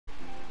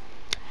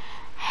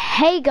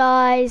Hey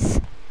guys,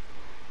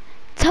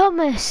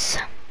 Thomas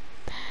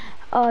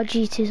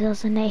RG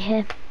 2008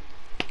 here,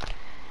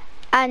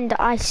 and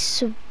I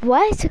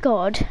swear to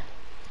God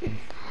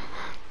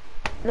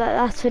that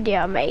last video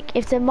I make,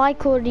 if the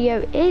mic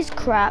audio is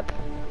crap,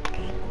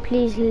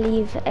 please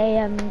leave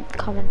a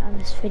comment on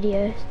this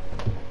video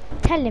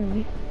telling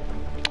me.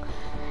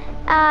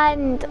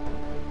 And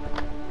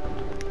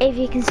if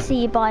you can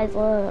see by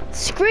the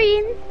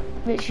screen,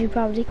 which you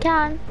probably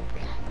can,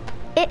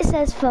 it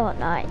says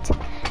Fortnite.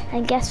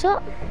 And guess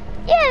what?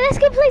 Yeah, let's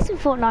go play some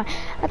Fortnite.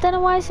 I don't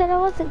know why I said I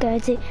wasn't going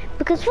to,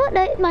 because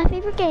Fortnite is my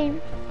favourite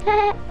game.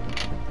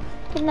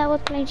 Even though I was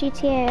playing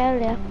GTA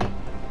earlier.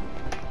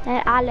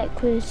 And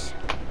Alec was...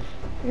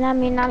 I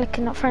mean, Alec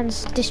are not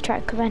friends. Diss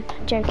track, come on.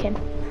 Joking.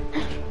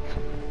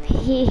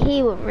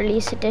 He would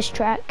release a diss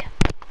track.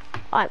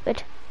 I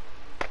would.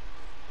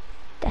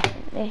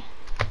 Definitely.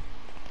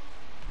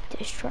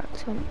 Diss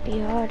tracks wouldn't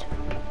be hard.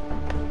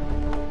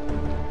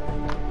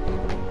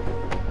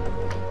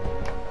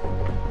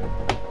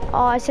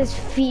 Oh, it says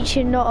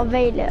feature not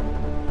available.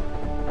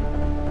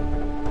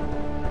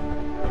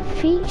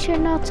 Feature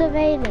not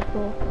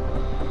available.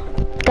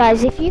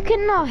 Guys, if you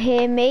cannot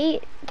hear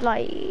me,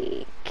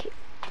 like,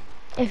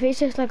 if it's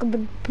just like a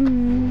bam,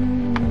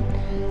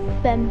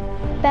 bam,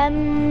 bam,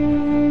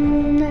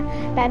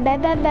 bam, bam,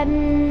 bam, bam, bam,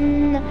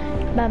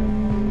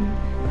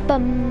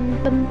 bam,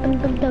 bam,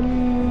 bam, bam,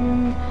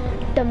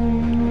 dum,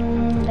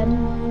 dum,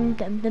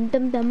 dum, dum, dum,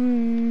 dum,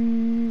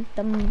 dum,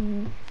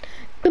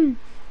 dum.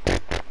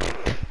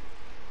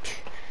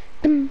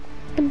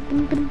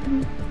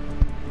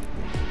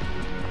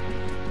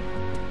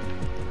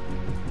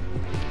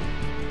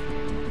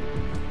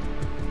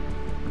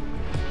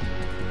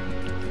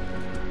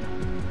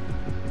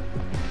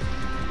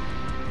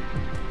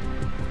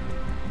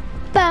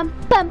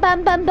 Bum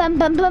bum bum bum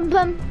bum bum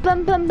bum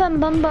bum bum bum bum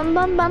bum bum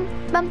bum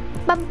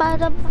bum bum bum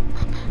bum.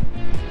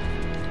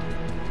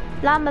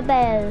 Llama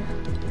Bell.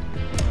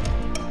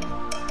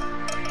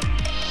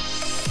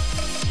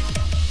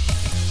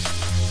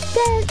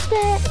 Da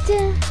da da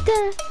da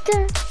da.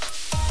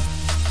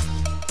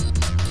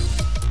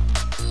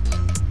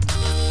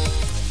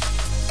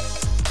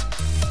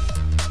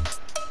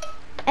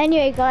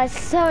 Anyway, guys,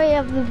 sorry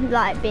I've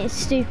like been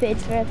stupid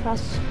for the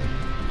past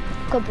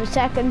couple of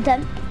seconds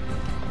then.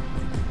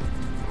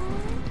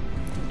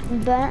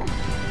 But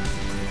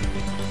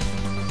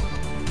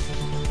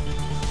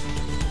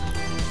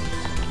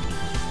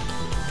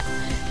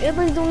we'll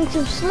be doing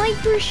some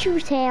sniper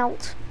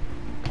shootout.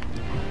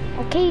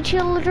 Okay,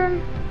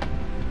 children.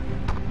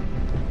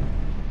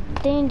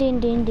 Ding ding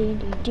ding ding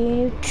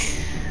ding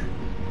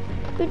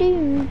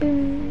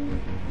ding.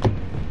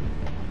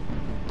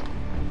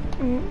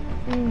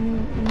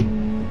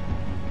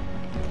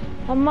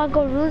 Oh my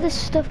God, all this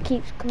stuff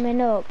keeps coming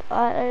up.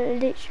 I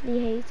literally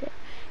hate it.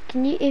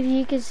 Can you, if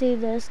you can see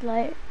this,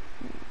 like,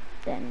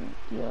 then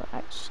you're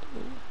actually...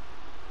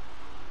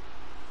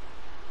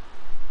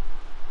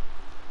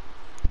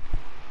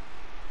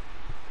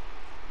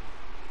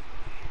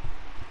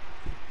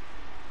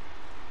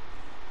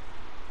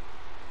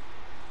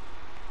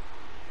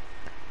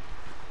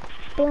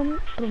 Boom,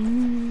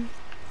 boom.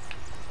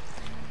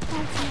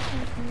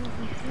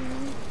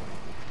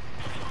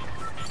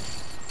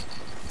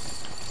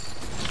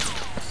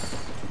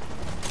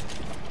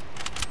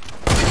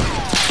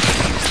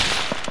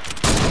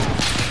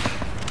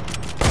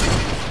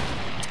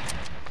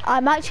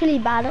 I'm actually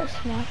bad at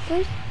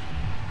snipers.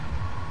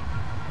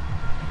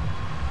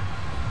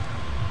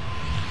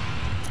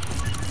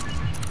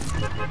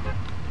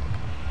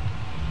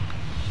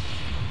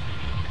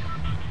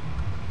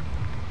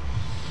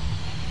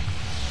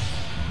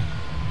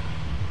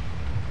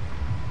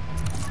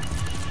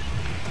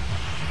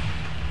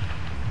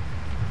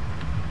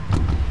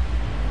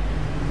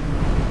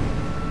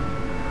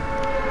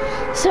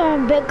 So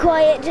I'm a bit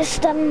quiet,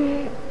 just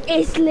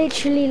it's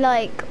literally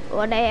like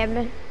 1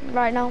 AM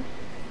right now.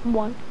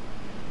 1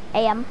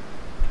 AM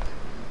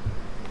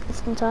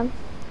Eastern time.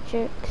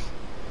 Jokes.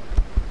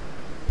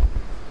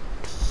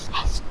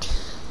 PST.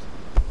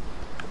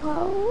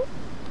 Oh,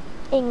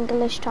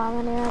 English time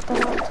anyway, I don't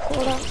know what to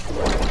call that.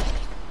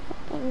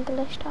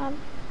 English time.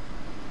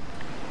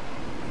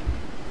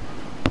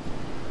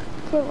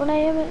 So 1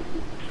 AM,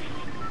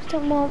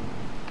 still more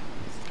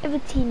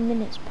 17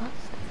 minutes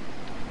past.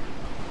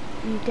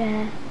 You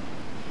dare.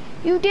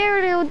 You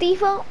dare, little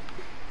default.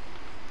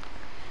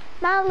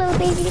 My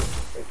little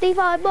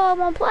default boy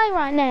won't play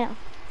right now.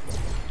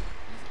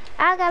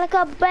 I got a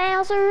couple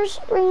bouncers,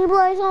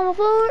 replays on the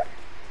floor.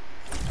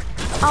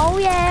 Oh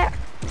yeah.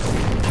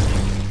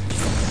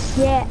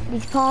 Yeah,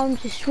 these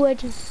palms are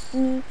sweaty,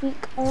 knees,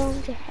 weak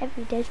arms are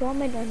heavy. That's what I'm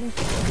doing.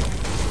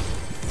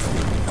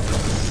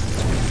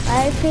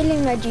 I have a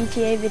feeling my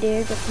GTA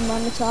video got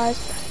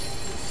monetized.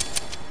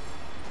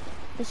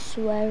 I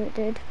swear it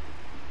did.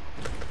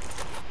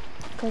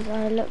 Because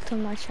I looked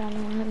on my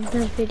channel and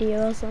the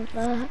video wasn't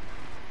there.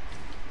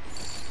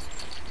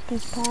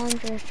 These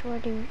palms are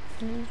sweaty,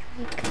 knees,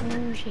 weak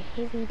arms are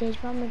heavy. There's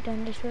one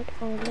done this with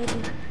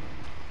already.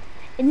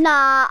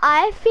 Nah,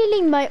 I'm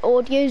feeling my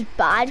audio's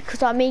bad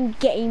because I'm in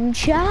game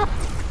chat.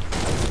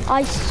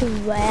 I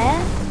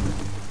swear.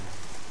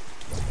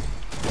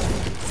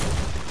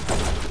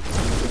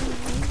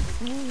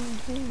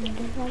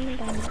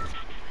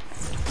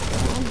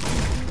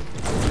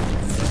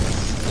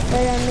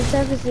 But on the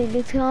surface it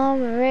looks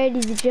calm and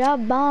ready to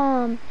drop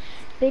bomb.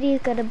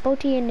 Video's got a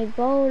booty and a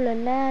bowl of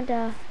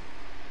ladder.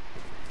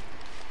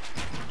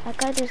 I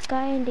got this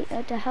guy in the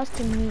other house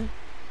to me.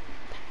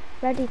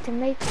 Ready to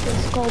make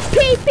this go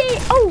pee-pee.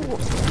 Oh!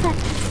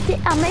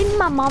 I'm in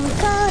my mom's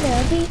car.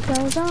 The beat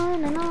goes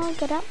on and on.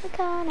 Get out the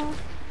car now.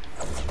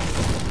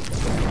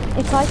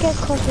 If I get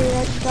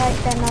copyright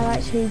strike, then I'm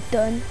actually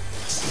done.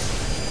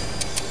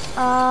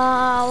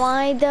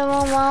 Why the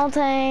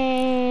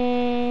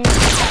mountain?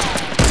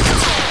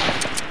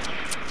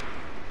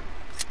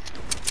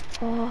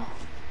 Oh.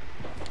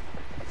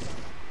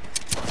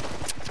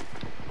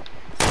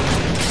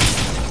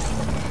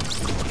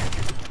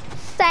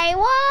 Say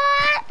what?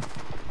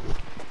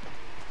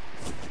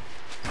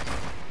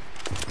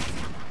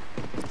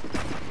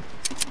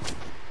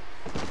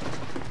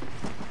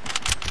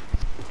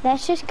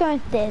 Let's just go in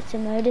theatre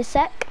mode a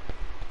sec.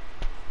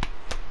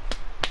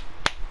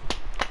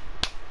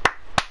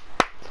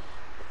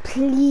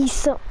 Please,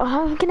 so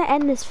I'm gonna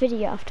end this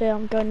video after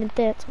I'm going in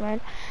theatre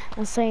mode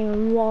and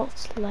saying what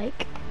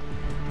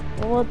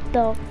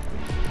the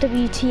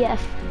WTF,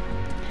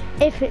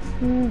 if it's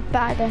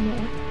bad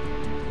anyway.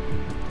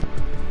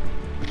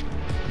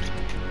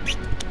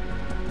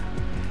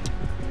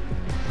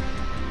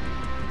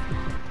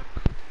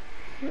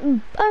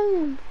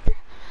 Boom!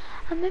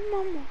 I'm in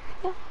my mom.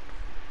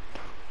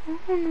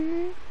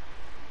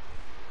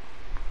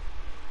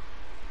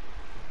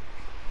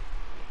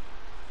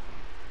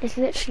 It's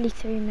literally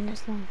 3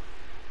 minutes long.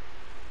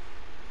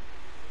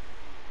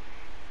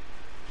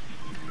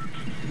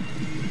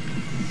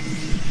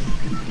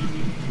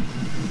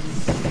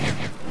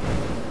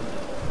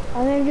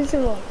 I'm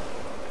invisible.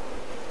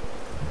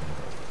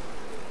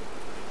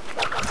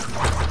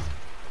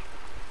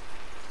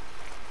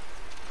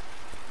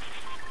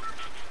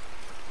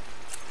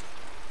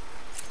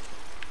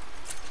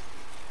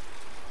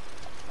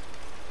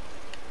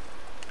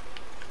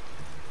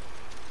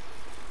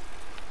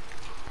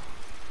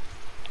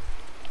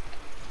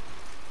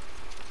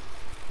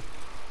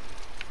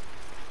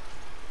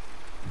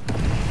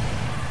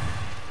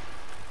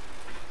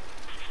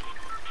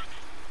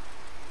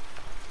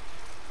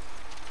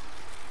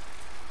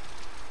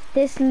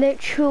 This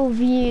literal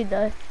view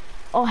though.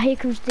 Oh, here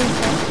comes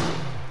Deeper.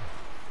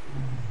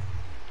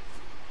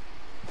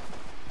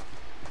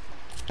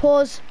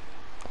 Pause.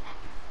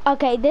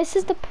 Okay, this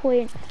is the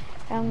point.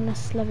 I'm gonna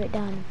slow it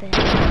down a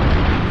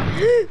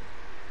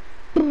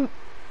bit.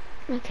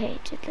 Okay,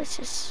 let's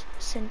just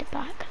send it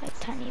back like a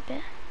tiny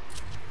bit.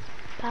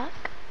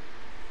 Back.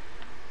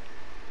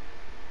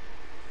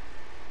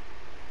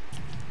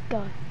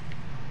 Go.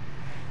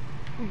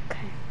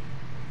 Okay.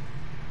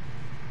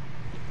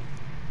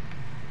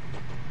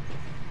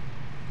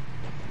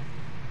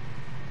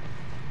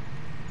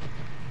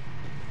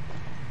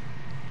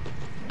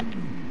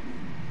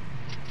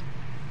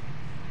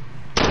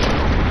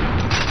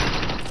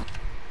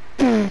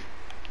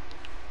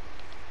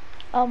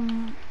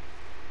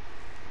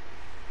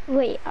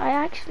 Wait, I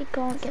actually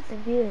can't get the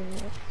view of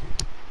this.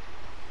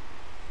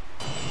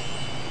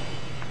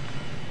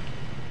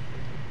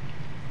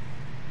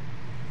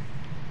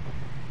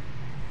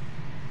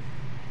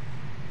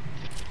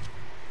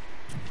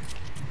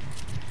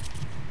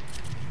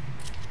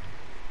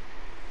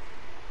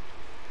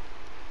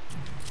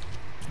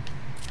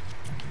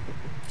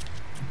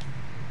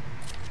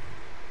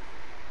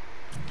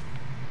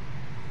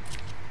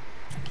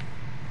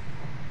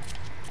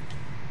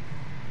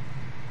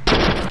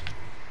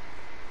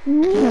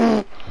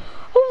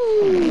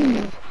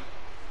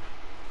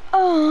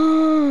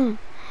 Oh,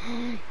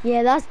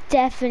 yeah, that's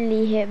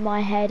definitely hit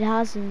my head,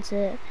 hasn't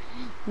it?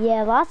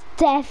 Yeah, that's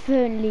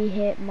definitely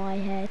hit my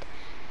head.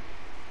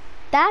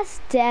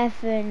 That's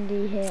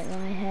definitely hit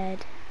my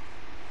head.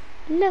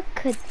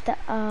 Look at the,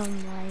 oh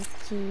my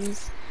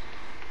jeez.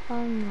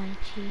 Oh my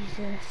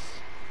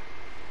Jesus.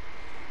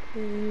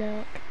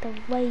 Look, the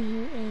way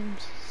he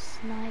aims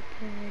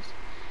snipers.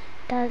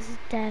 That's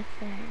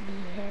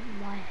definitely hit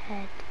my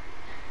head.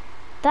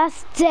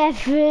 That's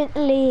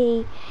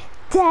definitely,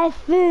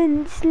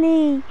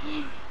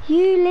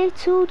 you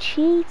little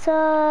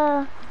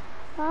cheater. Oh,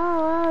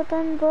 well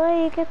done,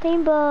 boy, you got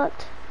aimbot.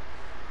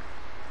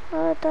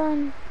 Well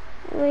done.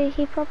 Wait,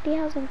 he probably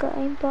hasn't got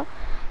aimbot.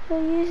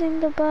 You're using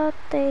the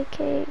birthday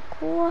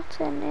cake. What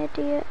an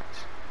idiot.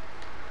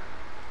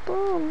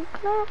 Boom,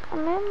 clap, I'm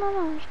in my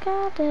mom's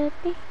garden.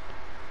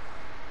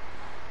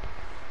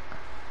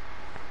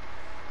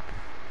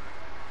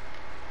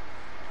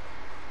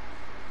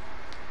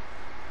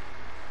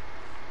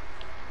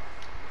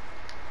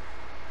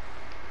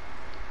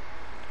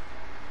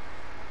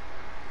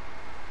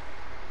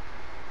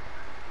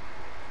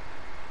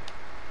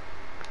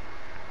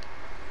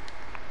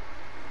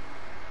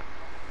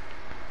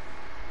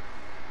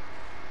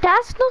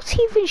 That's not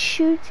even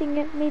shooting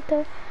at me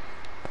though.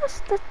 That's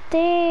the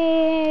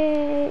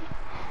thing.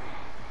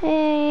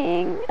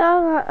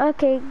 Alright,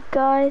 okay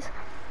guys,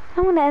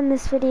 I'm gonna end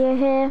this video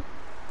here,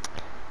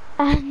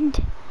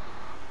 and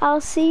I'll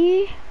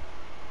see you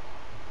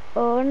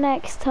all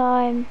next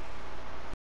time.